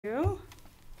Good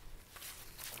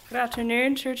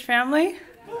afternoon, church family.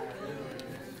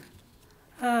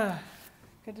 Good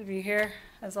to be here,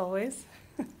 as always.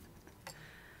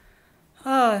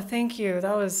 Thank you.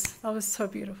 That was so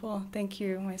beautiful. Thank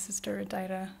you, my sister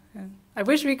Adida. And I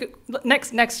wish we could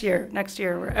next year.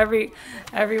 Where every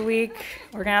week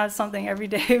we're gonna have something every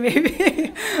day,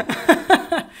 maybe.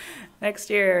 Next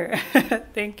year.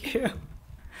 Thank you.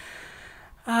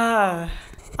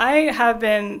 I have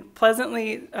been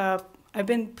I've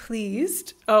been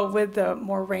pleased with the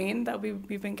more rain that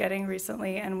we've been getting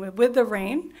recently. And with the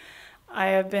rain, I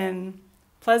have been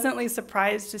pleasantly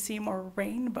surprised to see more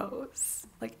rainbows,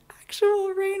 like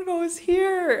actual rainbows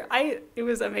here. It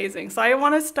was amazing. So I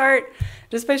want to start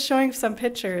just by showing some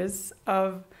pictures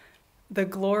of the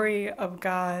glory of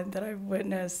God that I've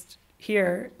witnessed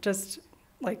here, just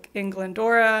like in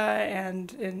Glendora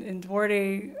and in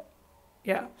Duarte.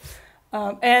 Yeah.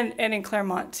 And in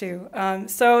Claremont too.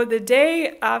 So the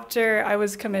day after I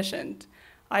was commissioned,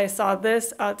 I saw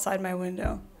this outside my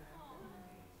window.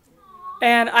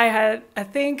 And I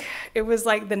think it was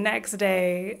like the next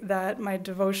day that my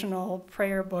devotional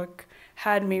prayer book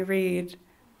had me read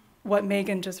what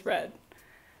Megan just read.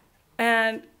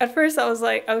 And at first I was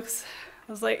like, it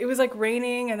was like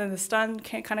raining, and then the sun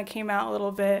kind of came out a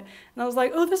little bit. And I was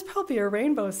like, oh, there's probably a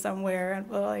rainbow somewhere.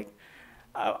 And like,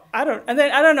 I don't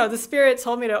know, the Spirit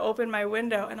told me to open my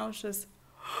window, and I was just,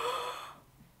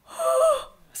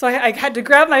 so I had to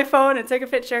grab my phone and take a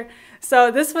picture. So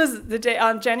this was the day,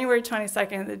 on January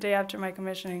 22nd, the day after my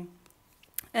commissioning.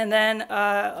 And then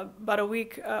about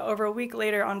over a week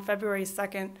later, on February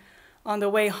 2nd, on the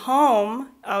way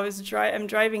home, I'm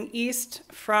driving east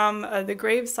from the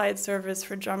graveside service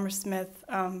for drummer Smith.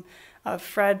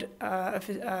 Fred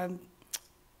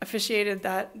officiated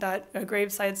that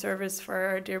graveside service for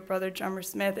our dear brother drummer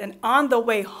Smith, and on the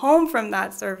way home from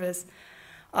that service,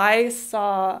 I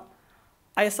saw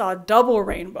a double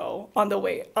rainbow on the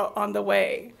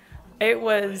way. It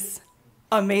was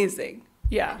amazing.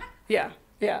 Yeah.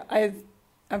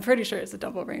 I'm pretty sure it's a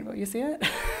double rainbow. You see it?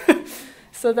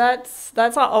 So that's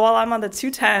all. While I'm on the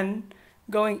 210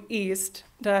 going east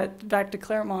back to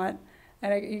Claremont,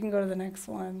 and you can go to the next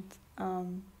one.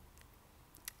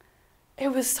 It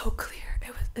was so clear.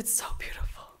 It's so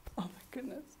beautiful. Oh my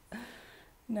goodness.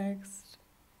 Next.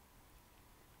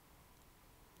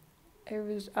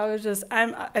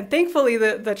 And thankfully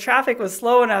the traffic was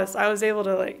slow enough, so I was able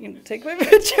to take my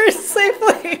pictures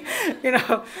safely,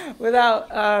 without,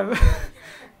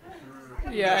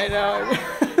 yeah, I know.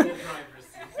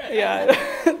 Yeah.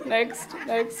 Next.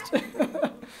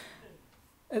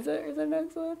 Is there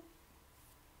next one?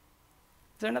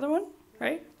 Is there another one?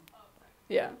 Right?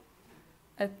 Yeah.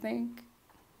 I think,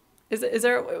 is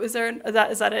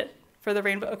that it for the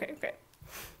rainbow? Okay.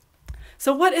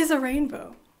 So what is a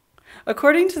rainbow?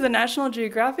 According to the National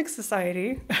Geographic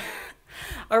Society,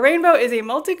 a rainbow is a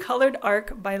multicolored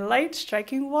arc by light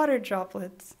striking water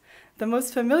droplets. The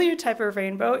most familiar type of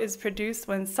rainbow is produced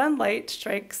when sunlight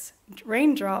strikes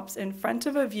raindrops in front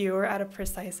of a viewer at a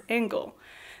precise angle.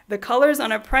 The colors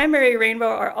on a primary rainbow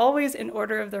are always in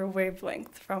order of their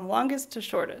wavelength, from longest to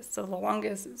shortest. So the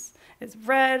longest is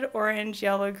red, orange,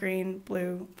 yellow, green,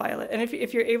 blue, violet. And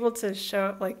if you're able to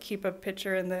show, keep a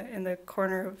picture in the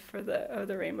corner of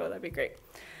the rainbow, that'd be great.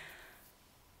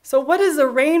 So what does a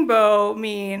rainbow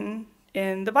mean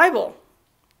in the Bible?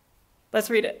 Let's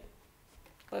read it.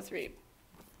 Let's read.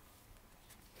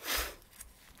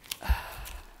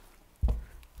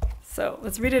 So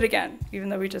let's read it again, even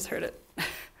though we just heard it.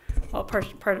 Well,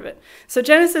 part of it. So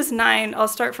Genesis 9, I'll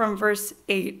start from verse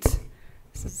 8.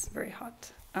 This is very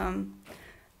hot.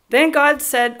 Then God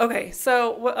said, okay,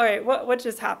 so what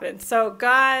just happened? So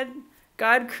God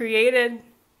created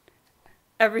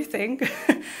everything,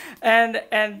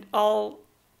 and all,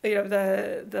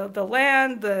 the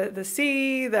land, the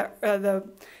sea, the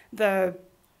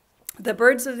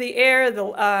birds of the air,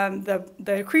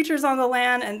 the creatures on the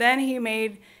land, and then he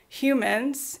made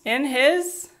humans in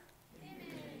his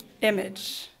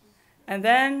image. And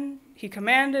then he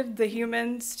commanded the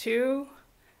humans to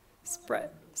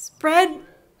spread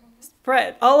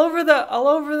all over the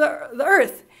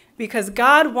earth, because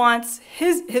God wants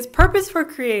his purpose for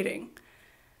creating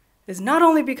is not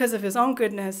only because of his own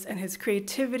goodness and his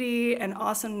creativity and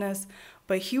awesomeness,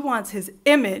 but he wants his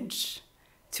image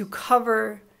to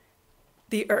cover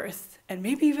the earth and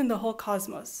maybe even the whole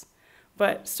cosmos.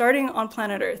 But starting on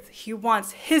planet Earth, he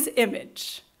wants his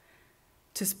image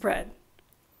to spread.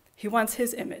 He wants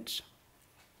his image.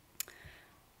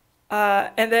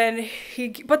 And then he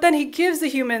gives the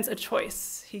humans a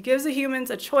choice. He gives the humans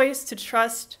a choice to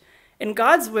trust in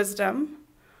God's wisdom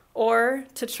or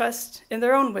to trust in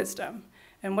their own wisdom.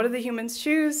 And what do the humans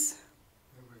choose?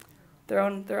 Their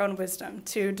own wisdom,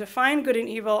 to define good and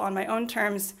evil on my own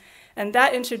terms. And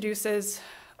that introduces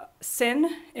sin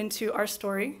into our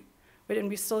story. And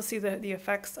we still see the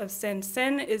effects of sin.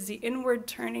 Sin is the inward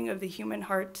turning of the human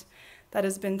heart that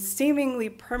has been seemingly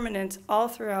permanent all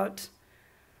throughout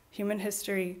human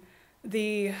history.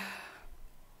 The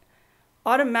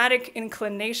automatic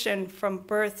inclination from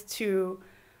birth to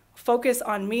focus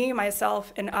on me,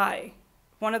 myself, and I.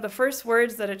 One of the first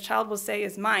words that a child will say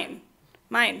is mine.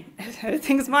 Mine.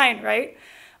 Everything's mine, right?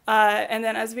 And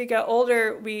then as we get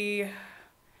older,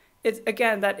 it's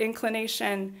again that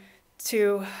inclination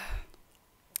to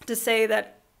say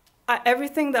that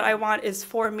everything that I want is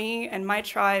for me and my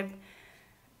tribe,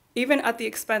 even at the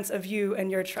expense of you and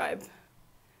your tribe.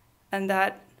 And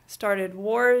that started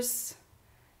wars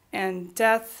and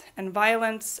death and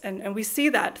violence, and we see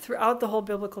that throughout the whole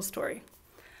biblical story.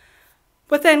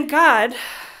 But then God,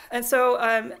 and so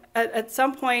at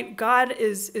some point, God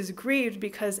is grieved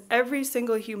because every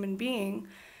single human being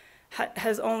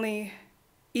has only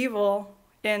evil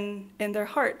in their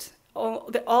heart.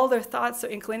 All their thoughts or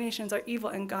inclinations are evil,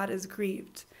 and God is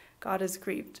grieved. God is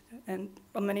grieved, and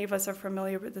many of us are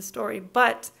familiar with the story.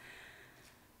 But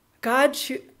God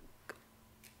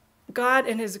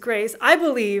in his grace, I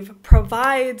believe,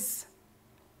 provides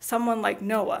someone like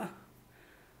Noah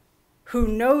who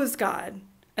knows God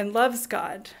and loves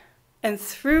God, and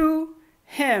through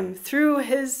him, through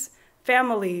his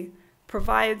family,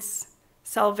 provides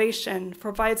salvation,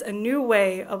 provides a new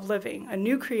way of living, a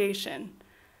new creation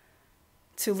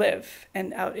to live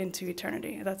and out into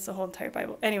eternity. That's the whole entire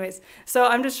Bible. Anyways, so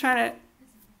I'm just trying to,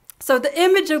 so the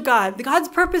image of God, God's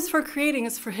purpose for creating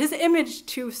is for his image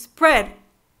to spread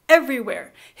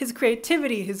everywhere. His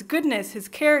creativity, his goodness, his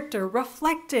character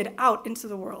reflected out into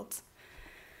the world.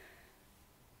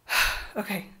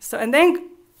 Okay,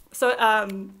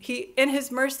 he, in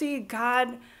his mercy,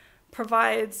 God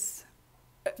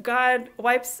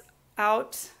wipes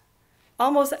out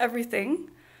almost everything,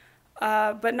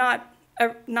 but not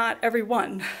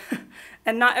everyone,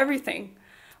 and not everything.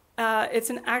 It's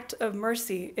an act of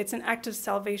mercy. It's an act of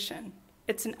salvation.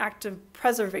 It's an act of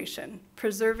preservation,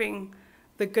 preserving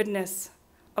the goodness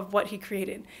of what he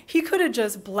created. He could have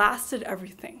just blasted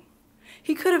everything.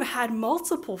 He could have had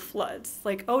multiple floods,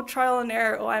 like, oh, trial and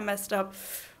error, oh, I messed up.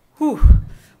 Whew,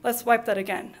 let's wipe that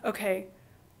again. Okay.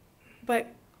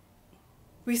 But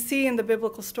we see in the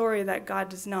biblical story that God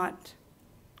does not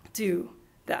do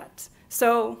that.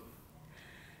 So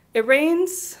it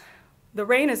rains. The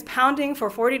rain is pounding for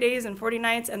 40 days and 40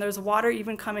 nights, and there's water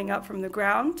even coming up from the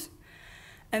ground.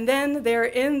 And then they're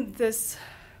in this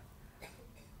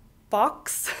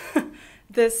box,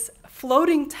 this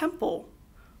floating temple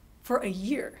for a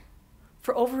year,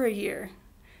 for over a year.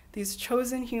 These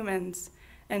chosen humans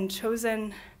and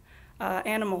chosen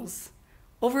animals,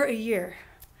 over a year,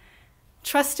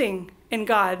 trusting in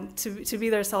God to be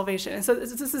their salvation. And so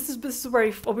this is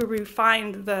where we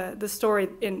find the story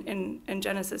in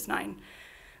Genesis 9.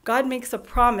 God makes a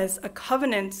promise, a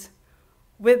covenant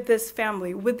with this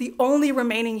family, with the only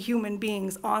remaining human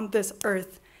beings on this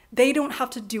earth. They don't have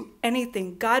to do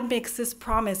anything. God makes this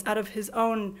promise out of his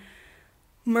own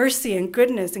mercy and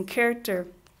goodness and character.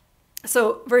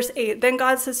 So verse 8, then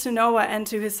God says to Noah and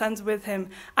to his sons with him,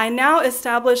 I now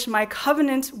establish my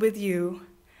covenant with you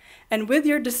and with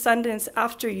your descendants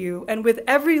after you and with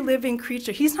every living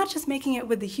creature. He's not just making it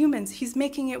with the humans, he's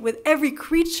making it with every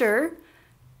creature.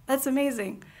 That's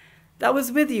amazing. That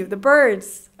was with you. The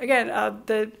birds, again,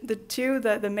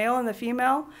 the male and the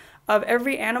female of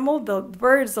every animal, the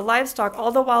birds, the livestock,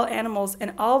 all the wild animals,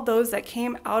 and all those that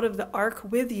came out of the ark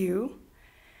with you.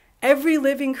 Every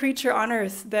living creature on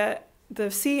earth,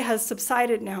 the sea has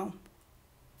subsided now.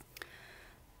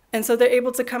 And so they're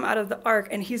able to come out of the ark,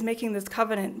 and he's making this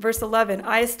covenant. Verse 11,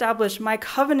 I establish my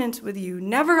covenant with you.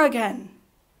 Never again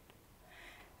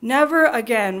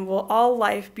will all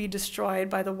life be destroyed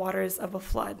by the waters of a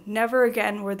flood. Never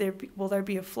again will there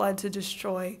be a flood to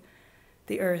destroy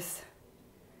the earth.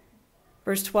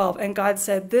 Verse 12, and God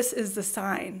said, this is the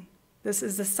sign. This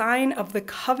is the sign of the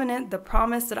covenant, the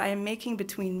promise that I am making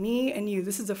between me and you.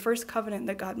 This is the first covenant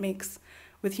that God makes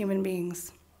with human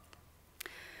beings.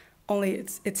 Only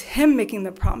it's him making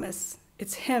the promise.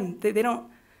 It's him. They're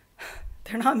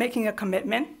not making a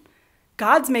commitment.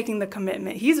 God's making the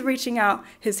commitment. He's reaching out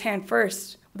his hand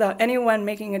first without anyone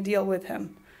making a deal with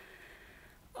him.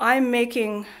 I'm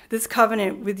making this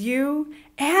covenant with you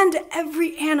and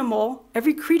every animal,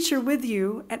 every creature with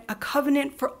you, and a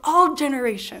covenant for all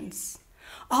generations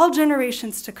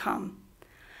to come.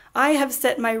 I have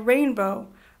set my rainbow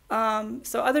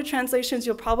So other translations,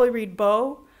 you'll probably read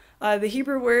bow. The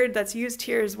Hebrew word that's used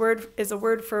here is a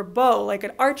word for bow, like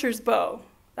an archer's bow.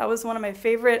 That was one of my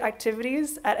favorite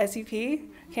activities at SEP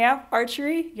camp,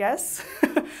 archery, yes.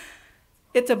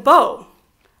 It's a bow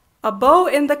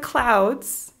in the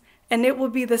clouds, and it will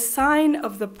be the sign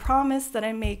of the promise that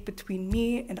I make between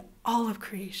me and all of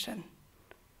creation.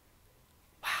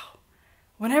 Wow.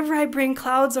 Whenever I bring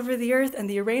clouds over the earth and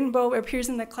the rainbow appears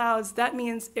in the clouds, that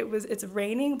means it's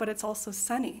raining, but it's also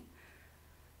sunny.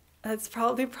 That's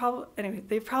anyway,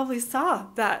 they probably saw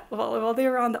that while they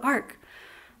were on the ark.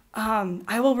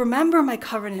 I will remember my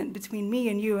covenant between me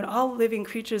and you and all living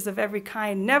creatures of every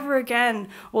kind. Never again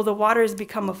will the waters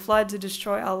become a flood to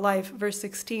destroy all life. Verse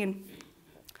 16.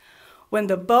 When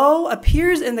the bow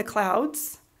appears in the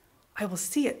clouds, I will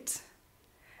see it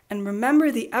and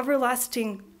remember the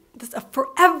everlasting, this a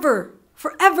forever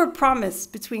promise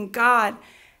between God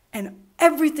and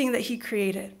everything that he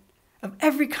created of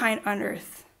every kind on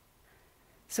earth.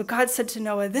 So God said to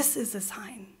Noah, this is a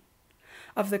sign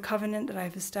of the covenant that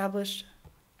I've established,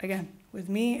 again, with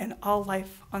me and all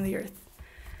life on the earth.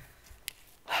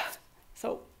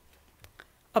 So,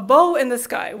 a bow in the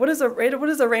sky. What does a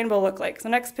rainbow look like? So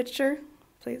next picture,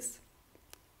 please.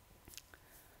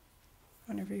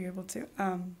 Whenever you're able to.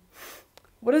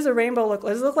 What does a rainbow look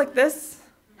like? Does it look like this?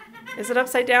 Is it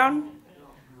upside down?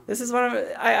 This is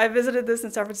I visited this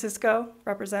in San Francisco,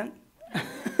 represent.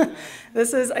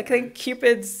 This is, I think,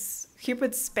 Cupid's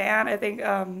span. I think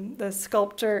the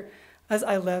sculptor, as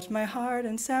I left my heart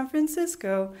in San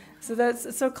Francisco. So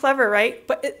it's so clever, right?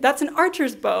 But that's an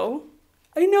archer's bow.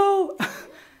 I know.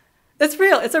 That's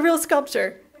real. It's a real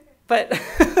sculpture. But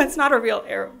it's not a real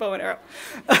bow and arrow.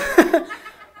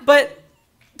 But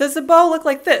does the bow look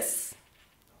like this?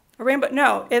 A rainbow?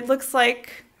 No. It looks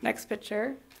like, next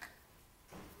picture.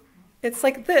 It's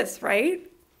like this, right?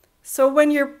 So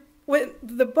when you're with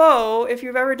the bow, if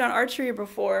you've ever done archery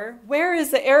before, where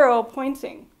is the arrow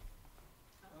pointing?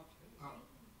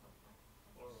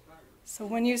 So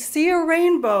when you see a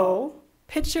rainbow,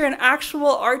 picture an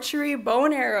actual archery bow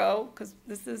and arrow, because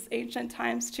this is ancient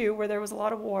times too, where there was a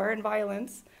lot of war and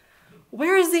violence.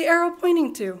 Where is the arrow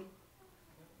pointing to?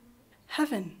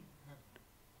 Heaven.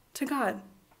 To God.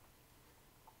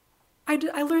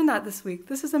 I learned that this week.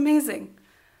 This is amazing.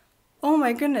 Oh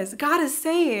my goodness. God is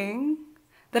saying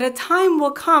that a time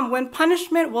will come when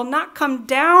punishment will not come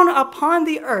down upon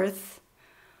the earth,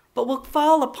 but will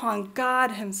fall upon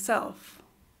God himself.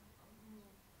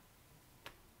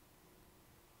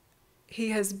 He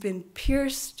has been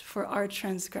pierced for our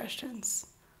transgressions.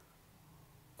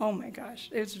 Oh my gosh,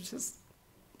 it's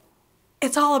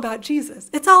all about Jesus.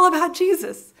 It's all about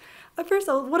Jesus. At first,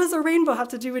 what does a rainbow have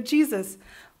to do with Jesus?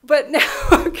 But now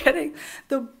I'm getting,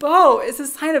 the bow is a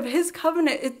sign of his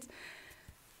covenant.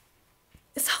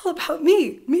 It's all about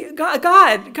me,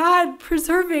 God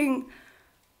preserving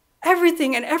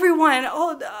everything and everyone,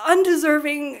 all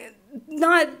undeserving,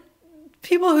 not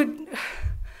people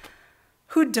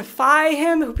who defy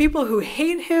him, people who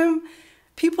hate him,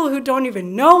 people who don't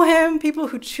even know him, people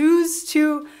who choose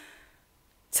to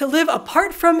live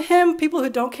apart from him, people who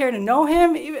don't care to know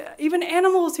him, even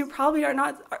animals who probably are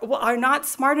not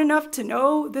smart enough to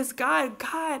know this God,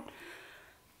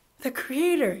 the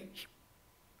Creator.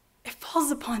 It falls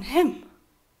upon him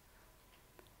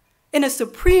in a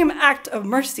supreme act of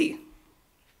mercy.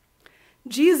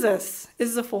 Jesus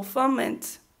is the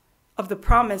fulfillment of the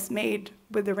promise made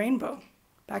with the rainbow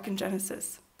back in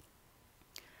Genesis.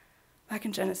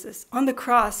 On the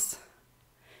cross,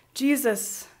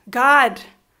 Jesus, God,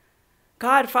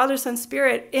 Father, Son,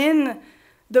 Spirit, in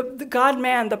the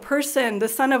God-man, the person, the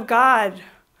Son of God,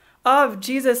 of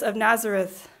Jesus of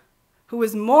Nazareth, who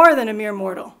was more than a mere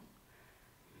mortal.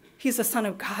 He's the Son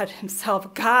of God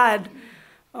himself. God,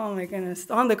 oh my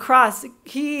goodness, on the cross,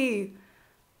 the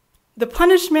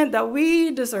punishment that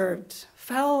we deserved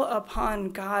fell upon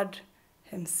God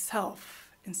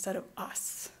himself instead of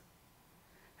us.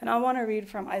 And I want to read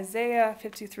from Isaiah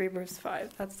 53, verse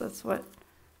 5. That's what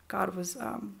God was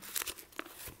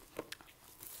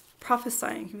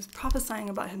prophesying. He was prophesying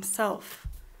about himself.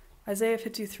 Isaiah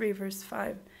 53, verse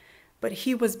 5. But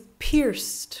he was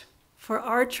pierced for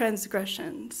our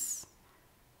transgressions.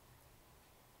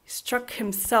 He struck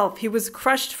himself. He was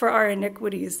crushed for our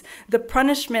iniquities. The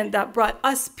punishment that brought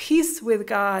us peace with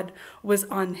God was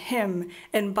on him,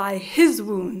 and by his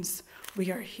wounds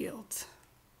we are healed.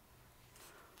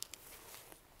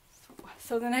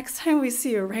 So the next time we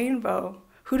see a rainbow,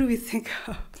 who do we think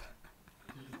of?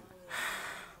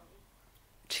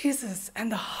 Jesus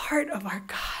and the heart of our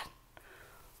God.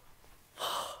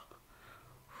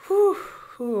 Whew.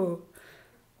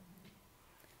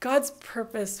 God's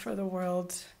purpose for the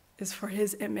world is for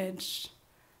his image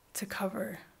to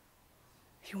cover.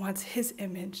 He wants his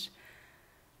image.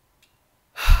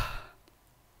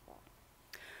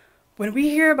 When we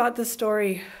hear about the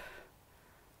story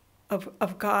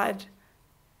of God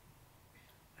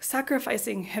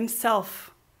sacrificing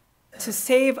himself to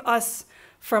save us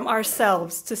from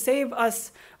ourselves, to save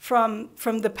us from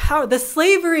the power, the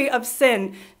slavery of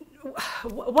sin,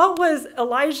 what was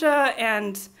Elijah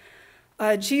and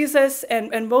Jesus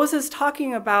and Moses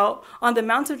talking about on the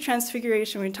Mount of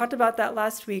Transfiguration? We talked about that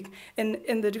last week.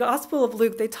 In the Gospel of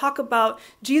Luke, they talk about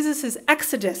Jesus'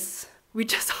 exodus. We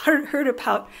just heard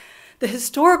about the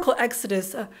historical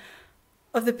exodus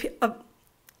of the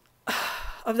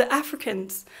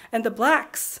Africans and the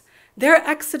blacks, their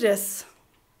exodus.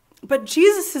 But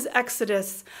Jesus'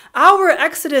 exodus, our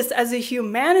exodus as a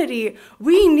humanity,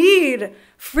 we need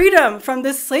freedom from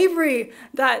this slavery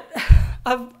that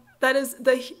is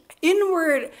the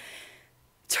inward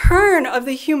turn of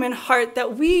the human heart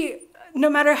that we, no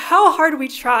matter how hard we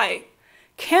try,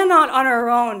 cannot on our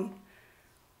own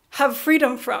have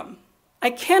freedom from. I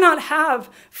cannot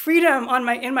have freedom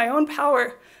in my own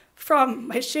power from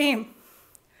my shame.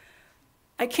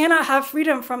 I cannot have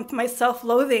freedom from my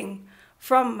self-loathing,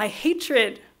 from my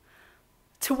hatred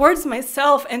towards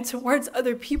myself and towards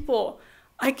other people.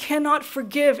 I cannot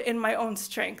forgive in my own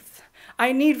strength.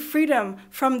 I need freedom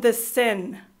from this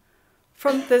sin,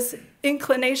 from this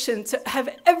inclination to have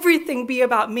everything be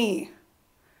about me.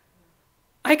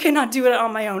 I cannot do it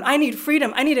on my own. I need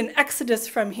freedom. I need an exodus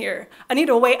from here. I need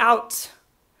a way out.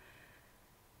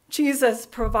 Jesus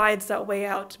provides that way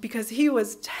out because he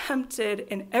was tempted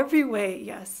in every way,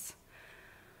 yes,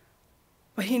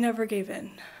 but he never gave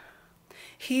in.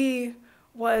 He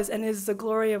was and is the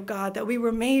glory of God that we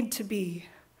were made to be,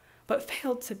 but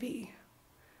failed to be.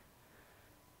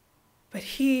 But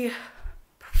he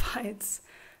provides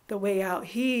the way out.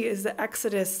 He is the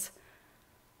exodus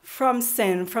from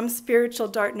sin, from spiritual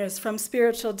darkness, from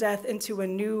spiritual death into a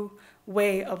new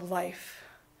way of life.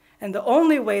 And the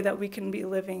only way that we can be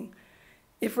living,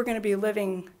 if we're going to be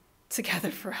living together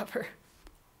forever.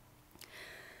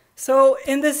 So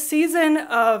in this season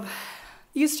of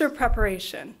Easter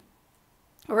preparation,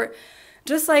 or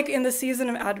just like in the season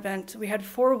of Advent, we had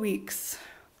 4 weeks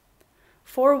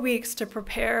to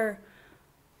prepare,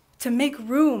 to make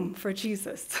room for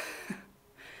Jesus,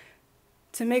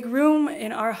 to make room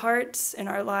in our hearts, in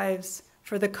our lives,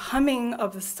 for the coming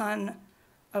of the Son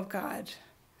of God,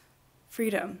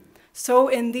 freedom. So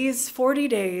in these 40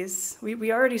 days,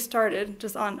 we already started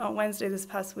just on Wednesday this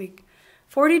past week,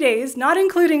 40 days, not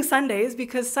including Sundays,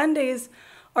 because Sundays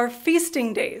are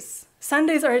feasting days.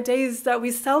 Sundays are days that we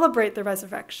celebrate the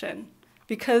resurrection,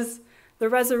 because the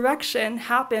resurrection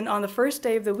happened on the first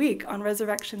day of the week, on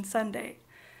Resurrection Sunday.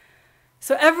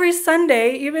 So every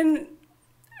Sunday, even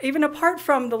apart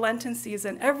from the Lenten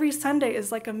season, every Sunday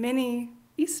is like a mini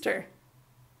Easter.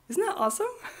 Isn't that awesome?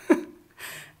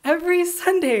 Every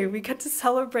Sunday, we get to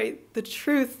celebrate the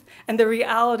truth and the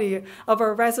reality of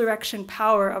our resurrection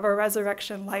power, of our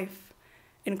resurrection life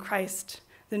in Christ,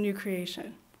 the new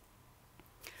creation.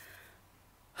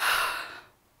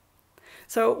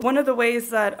 So one of the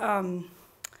ways that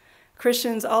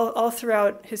Christians all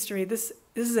throughout history, this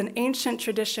is an ancient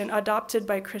tradition adopted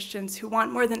by Christians who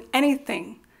want more than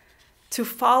anything to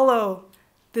follow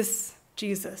this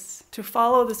Jesus, to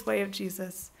follow this way of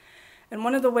Jesus. And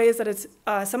one of the ways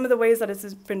that some of the ways that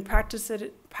it's been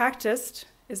practiced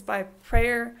is by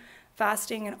prayer,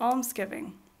 fasting, and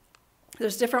almsgiving.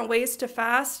 There's different ways to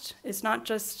fast. It's not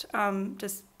just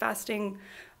fasting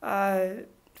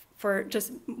for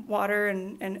just water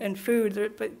and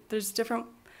food, but there's different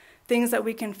things that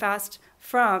we can fast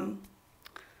from.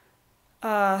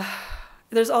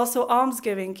 There's also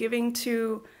almsgiving, giving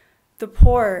to the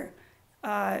poor.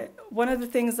 One of the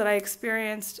things that I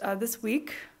experienced this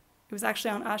week, it was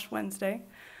actually on Ash Wednesday,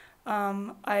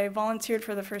 I volunteered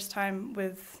for the first time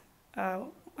with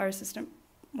one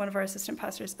of our assistant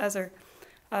pastors, Ezer.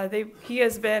 He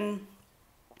has been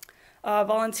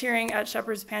volunteering at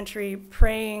Shepherd's Pantry,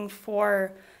 praying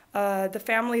for the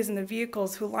families in the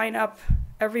vehicles who line up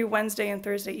every Wednesday and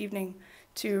Thursday evening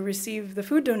to receive the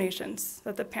food donations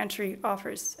that the pantry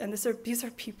offers. And these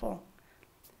are people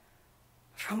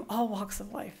from all walks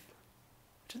of life.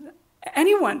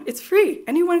 Anyone, it's free.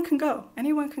 Anyone can go.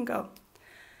 Anyone can go.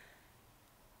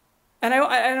 And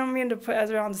I don't mean to put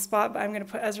Ezra on the spot, but I'm going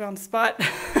to put Ezra on the spot.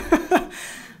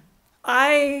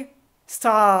 I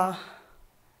saw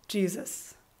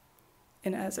Jesus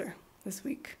in Ezra this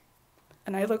week,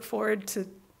 and I look forward to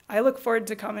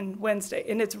coming Wednesday,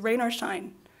 and it's rain or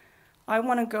shine. I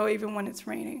want to go even when it's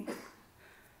raining.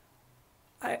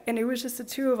 and it was just the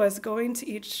two of us going to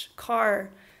each car.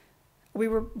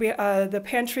 The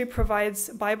pantry provides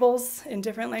Bibles in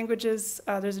different languages.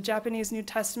 There's a Japanese New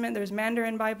Testament. There's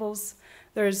Mandarin Bibles.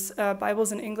 There's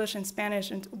Bibles in English and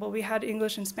Spanish. And we had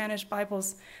English and Spanish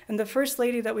Bibles. And the first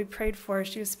lady that we prayed for,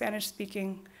 she was Spanish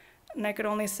speaking. And I could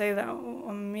only say that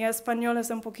mi español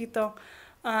es un poquito.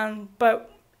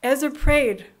 But Ezra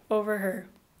prayed over her.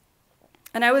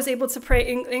 And I was able to pray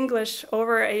English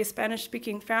over a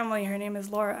Spanish-speaking family. Her name is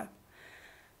Laura.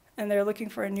 And they're looking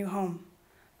for a new home.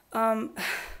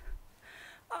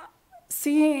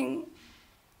 Seeing,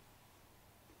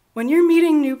 when you're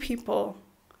meeting new people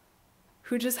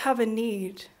who just have a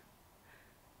need,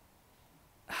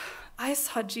 I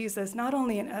saw Jesus not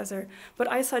only in Ezra, but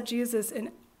I saw Jesus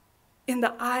in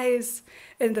the eyes,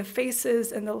 in the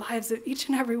faces, and the lives of each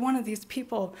and every one of these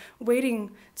people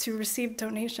waiting to receive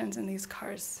donations in these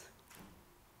cars.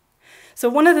 So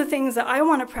one of the things that I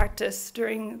want to practice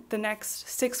during the next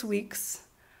 6 weeks,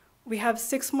 we have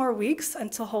 6 more weeks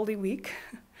until Holy Week,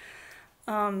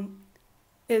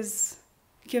 is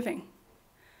giving.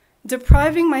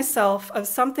 Depriving myself of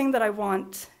something that I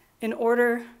want in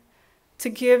order to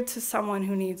give to someone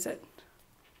who needs it.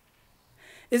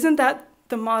 Isn't that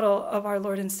the model of our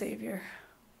Lord and Savior,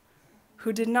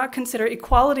 who did not consider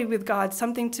equality with God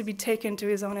something to be taken to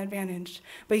his own advantage,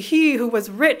 but he who was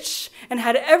rich and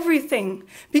had everything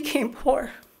became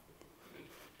poor?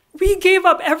 We gave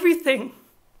up everything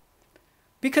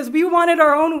because we wanted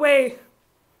our own way.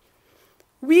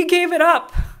 We gave it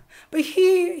up, but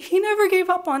he never gave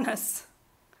up on us.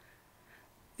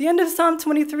 The end of Psalm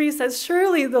 23 says,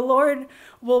 surely the Lord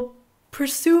will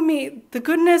pursue me. The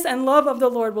goodness and love of the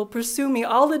Lord will pursue me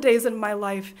all the days of my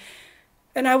life,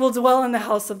 and I will dwell in the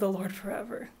house of the Lord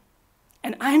forever.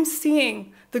 And I'm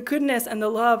seeing the goodness and the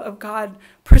love of God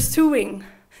pursuing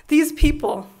these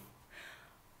people.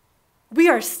 We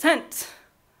are sent.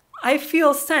 I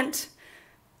feel sent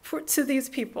to these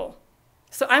people.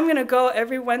 So I'm going to go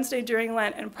every Wednesday during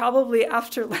Lent and probably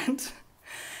after Lent.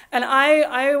 And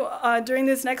I during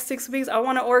these next 6 weeks, I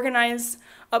want to organize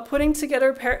putting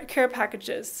together care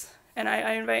packages. And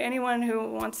I invite anyone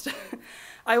who wants to.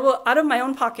 I will, out of my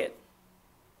own pocket.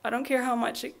 I don't care how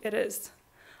much it is.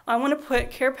 I want to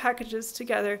put care packages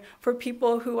together for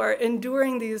people who are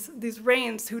enduring these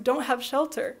rains, who don't have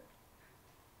shelter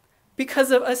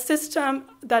because of a system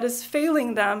that is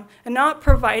failing them and not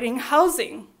providing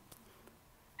housing.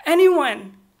 Any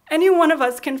one of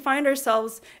us can find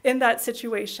ourselves in that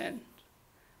situation.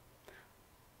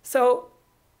 So,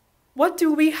 what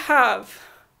do we have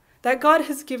that God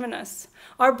has given us?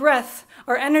 Our breath,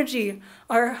 our energy,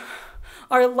 our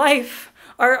life,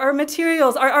 our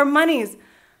materials, our monies.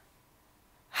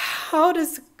 How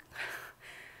does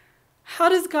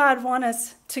God want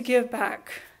us to give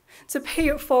back, to pay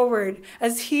it forward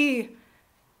as he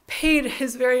paid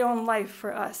his very own life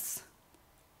for us?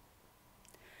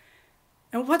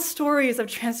 And what stories of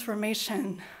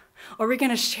transformation are we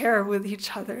going to share with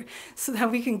each other so that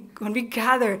we can, when we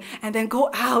gather and then go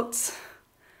out,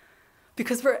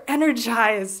 because we're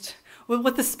energized with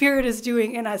what the Spirit is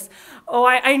doing in us. Oh,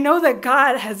 I know that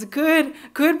God has good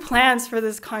plans for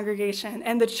this congregation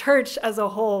and the church as a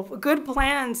whole, good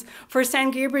plans for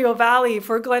San Gabriel Valley,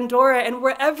 for Glendora, and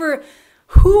wherever.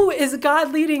 Who is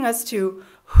God leading us to?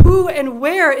 Who and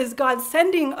where is God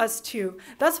sending us to?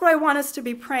 That's what I want us to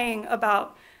be praying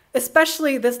about,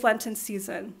 especially this Lenten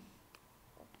season.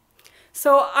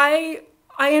 So I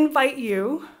invite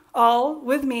you all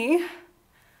with me.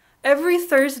 Every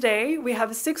Thursday, we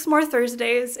have 6 more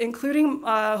Thursdays, including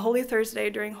Holy Thursday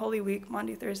during Holy Week,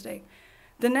 Maundy Thursday.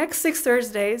 The next 6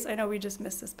 Thursdays, I know we just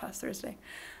missed this past Thursday,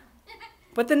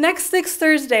 but the next 6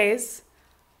 Thursdays,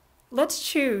 let's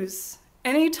choose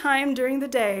any time during the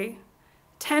day,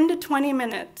 10 to 20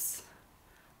 minutes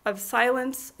of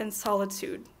silence and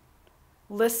solitude,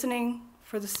 listening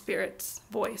for the Spirit's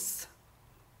voice.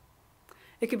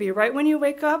 It could be right when you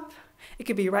wake up. It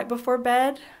could be right before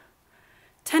bed.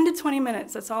 10 to 20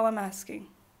 minutes, that's all I'm asking.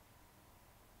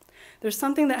 There's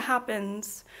something that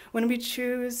happens when we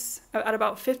choose, at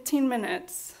about 15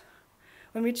 minutes,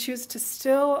 when we choose to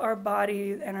still our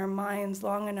body and our minds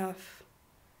long enough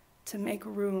to make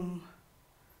room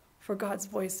for God's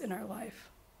voice in our life.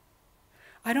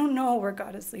 I don't know where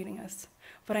God is leading us,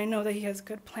 but I know that he has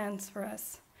good plans for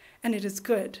us, and it is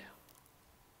good.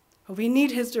 But we need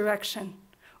his direction.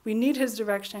 We need his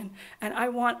direction, and I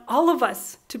want all of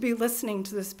us to be listening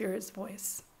to the Spirit's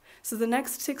voice. So the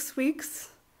next 6 weeks,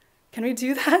 can we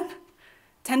do that?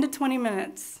 10 to 20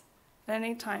 minutes at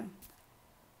any time.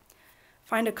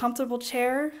 Find a comfortable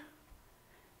chair,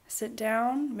 sit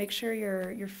down, make sure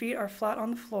your feet are flat on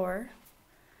the floor,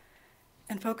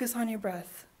 and focus on your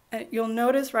breath. And you'll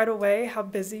notice right away how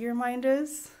busy your mind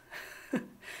is.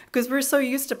 Because we're so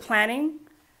used to planning,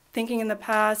 thinking in the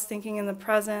past, thinking in the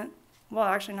present. Well,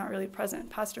 actually not really present,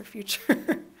 past or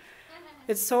future.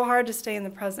 It's so hard to stay in the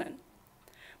present.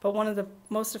 But one of the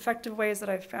most effective ways that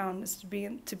I've found is to be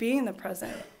in the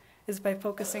present is by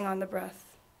focusing on the breath.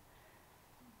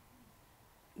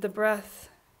 The breath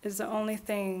is the only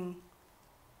thing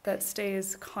that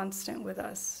stays constant with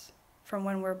us from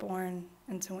when we're born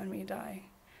until when we die.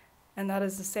 And that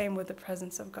is the same with the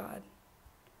presence of God.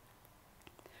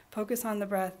 Focus on the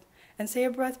breath and say a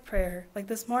breath prayer. Like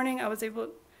this morning, I was able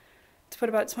to put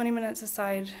about 20 minutes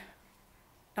aside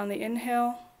on the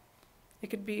inhale. It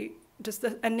could be just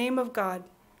a name of God.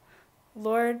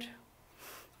 Lord,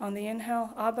 on the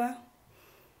inhale, Abba,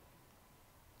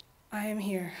 I am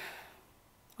here.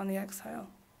 On the exhale,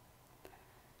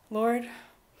 Lord,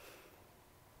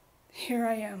 here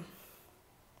I am.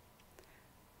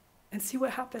 And see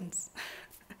what happens.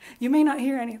 You may not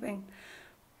hear anything,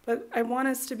 but I want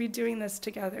us to be doing this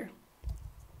together.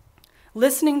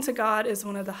 Listening to God is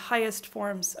one of the highest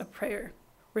forms of prayer.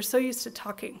 We're so used to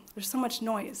talking. There's so much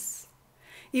noise.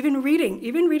 Even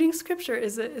reading scripture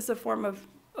is a form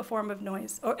of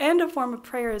noise, and a form of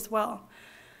prayer as well.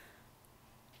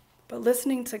 But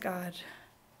listening to God,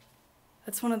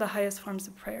 that's one of the highest forms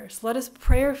of prayer. So let us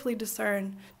prayerfully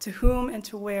discern to whom and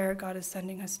to where God is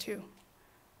sending us to.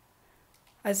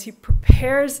 As he's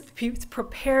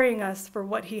preparing us for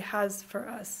what he has for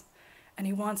us. And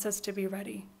he wants us to be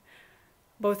ready.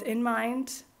 Both in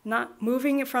mind, not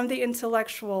moving it from the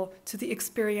intellectual to the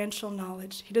experiential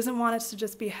knowledge. He doesn't want us to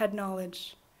just be head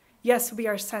knowledge. Yes, we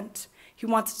are sent. He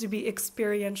wants it to be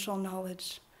experiential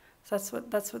knowledge. So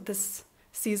that's what this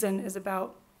season is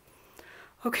about.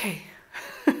 Okay.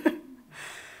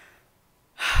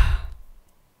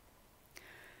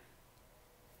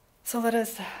 So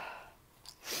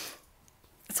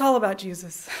it's all about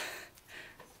Jesus.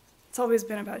 It's always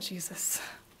been about Jesus.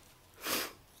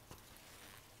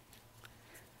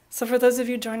 So for those of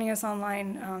you joining us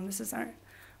online, this is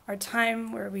our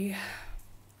time where we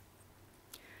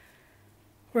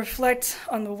reflect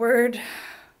on the word,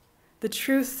 the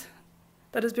truth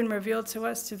that has been revealed to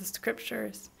us through the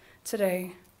scriptures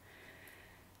today,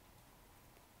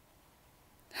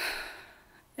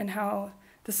 and how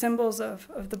the symbols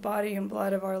of the body and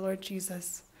blood of our Lord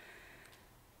Jesus,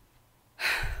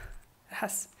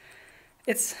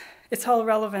 it's all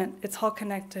relevant, it's all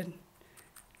connected.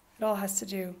 It all has to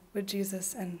do with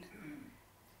Jesus and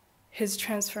his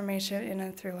transformation in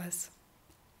and through us.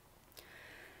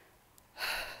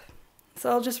 So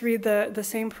I'll just read the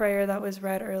same prayer that was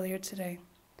read earlier today.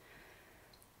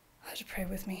 I'll just pray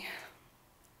with me.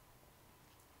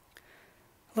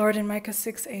 Lord, in Micah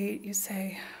 6:8, you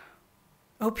say,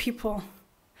 "O people,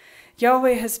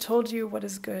 Yahweh has told you what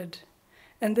is good,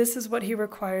 and this is what he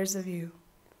requires of you,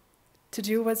 to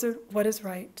do what is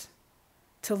right,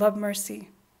 to love mercy,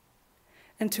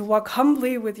 and to walk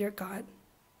humbly with your God.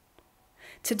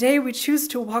 Today we choose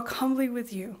to walk humbly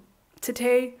with you.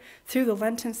 Today, through the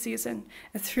Lenten season,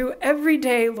 and through every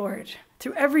day, Lord,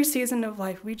 through every season of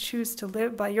life, we choose to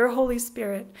live by your Holy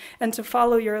Spirit and to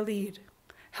follow your lead.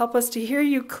 Help us to hear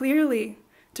you clearly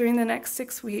during the next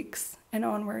 6 weeks and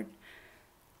onward.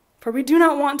 For we do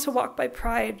not want to walk by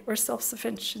pride or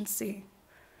self-sufficiency.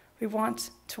 We want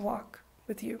to walk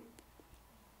with you."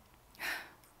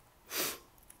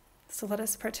 So let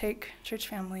us partake, church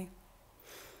family,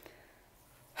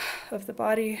 of the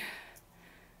body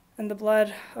and the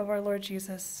blood of our Lord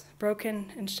Jesus,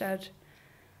 broken and shed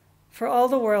for all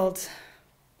the world,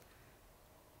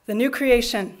 the new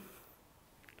creation.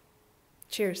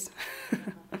 Cheers.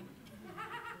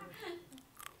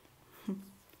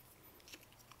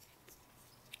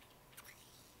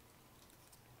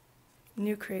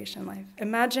 New creation life.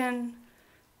 Imagine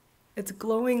it's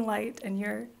glowing light and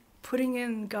you're putting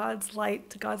in God's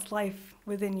light, God's life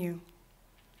within you.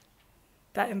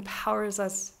 That empowers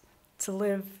us to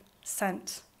live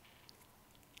sent.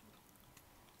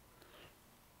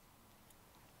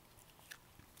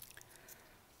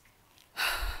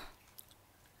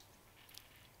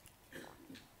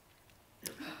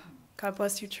 God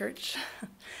bless you, church,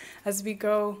 as we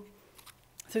go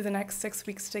through the next 6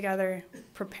 weeks together,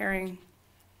 preparing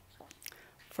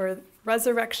for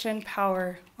resurrection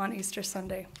power on Easter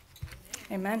Sunday.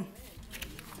 Amen.